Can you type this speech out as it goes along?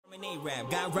Rap.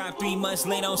 Got robbed 3 months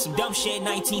later on some dumb shit.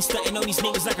 19 stunting on these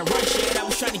niggas like a run shit. I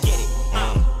was trying to get it.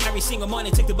 Every single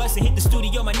morning took the bus and hit the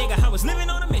studio. My nigga, I was living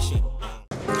on a mission.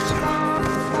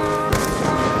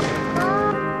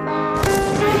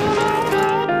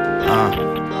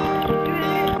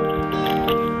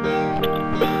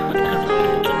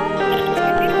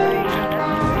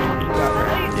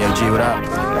 Yo, G, what up?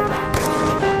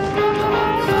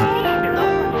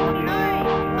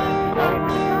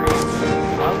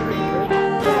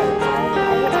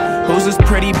 Who's this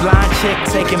pretty blonde chick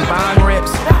taking bong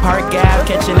rips? Park Ave,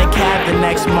 catching a cab the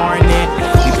next morning.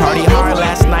 We party hard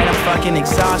last night, I'm fucking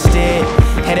exhausted.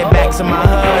 Headed back to my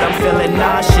hood, I'm feeling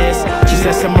nauseous. She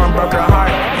said someone broke her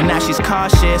heart, and now she's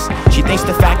cautious. She thinks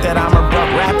the fact that I'm a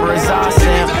broke rapper is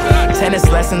awesome. Tennis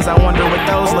lessons, I wonder what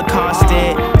those look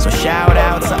costed. So shout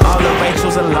out to all the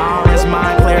Rachels and Laurens,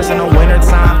 Montclairs in the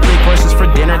wintertime. 3 courses for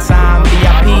dinner time,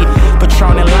 VIP,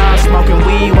 Patron and lime, smoking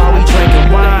weed while we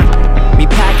drinking wine. Me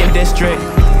packing district,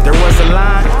 there was a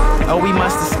line. Oh, we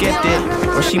must have skipped it,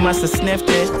 or she must have sniffed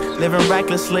it. Living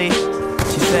recklessly,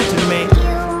 she said to me.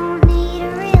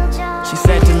 She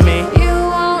said to me, you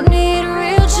won't need a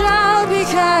real job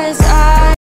because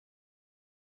I.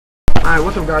 Alright,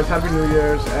 what's up guys? Happy New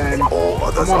Year's, and I'm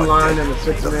online and the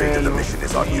 6th man. Nice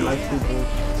people.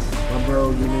 My bro,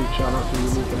 Unique, shout out to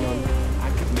Unique and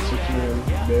the 6th man,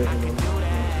 Bears and them.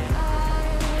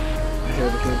 I hear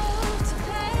the kids.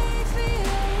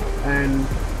 And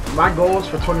my goals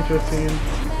for 2015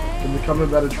 to become a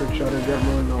better trick shotter, get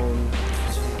more known.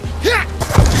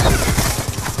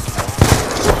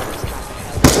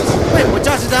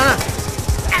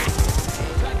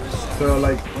 So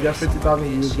like, get 50,000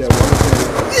 views, get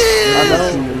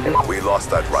 1K. We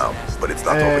lost that round, but it's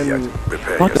not over yet.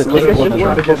 Prepare Look at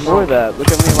before that.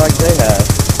 Look at me like they have.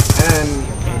 And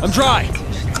I'm dry.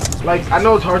 Like, I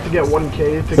know it's hard to get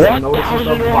 1K to get noticed and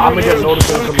stuff, but I'm gonna get noticed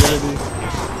in the community.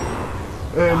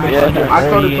 And I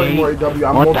started playing more AW.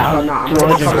 I'm multi-time now. I'm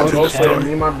gonna become a ghost player.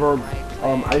 Me and my bro,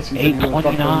 Icy, is gonna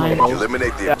start playing.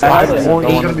 Eliminate the attack. It's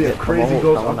gonna be a crazy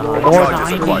ghost upload.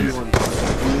 Charges acquired.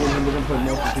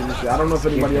 I don't know if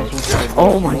anybody else wants to play.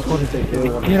 Oh my god,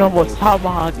 you know what's top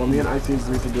on? Well, me and Icy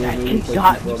agreed to do it. He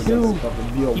got me too.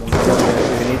 You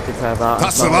need to have out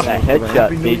that headshot.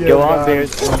 Dude, go on,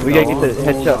 Bears. We gotta get the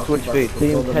headshot switch feed. Keep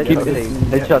it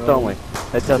headshots only.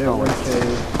 Headshots only.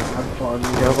 You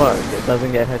know what? It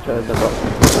doesn't get headshots at all.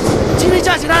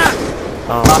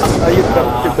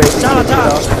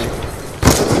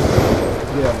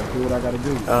 Yeah, do what I gotta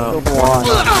do. Oh my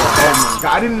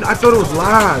God, I thought it was live. I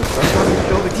was trying to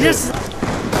kill the kid. Yes!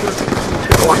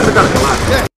 Oh, I could've got it live.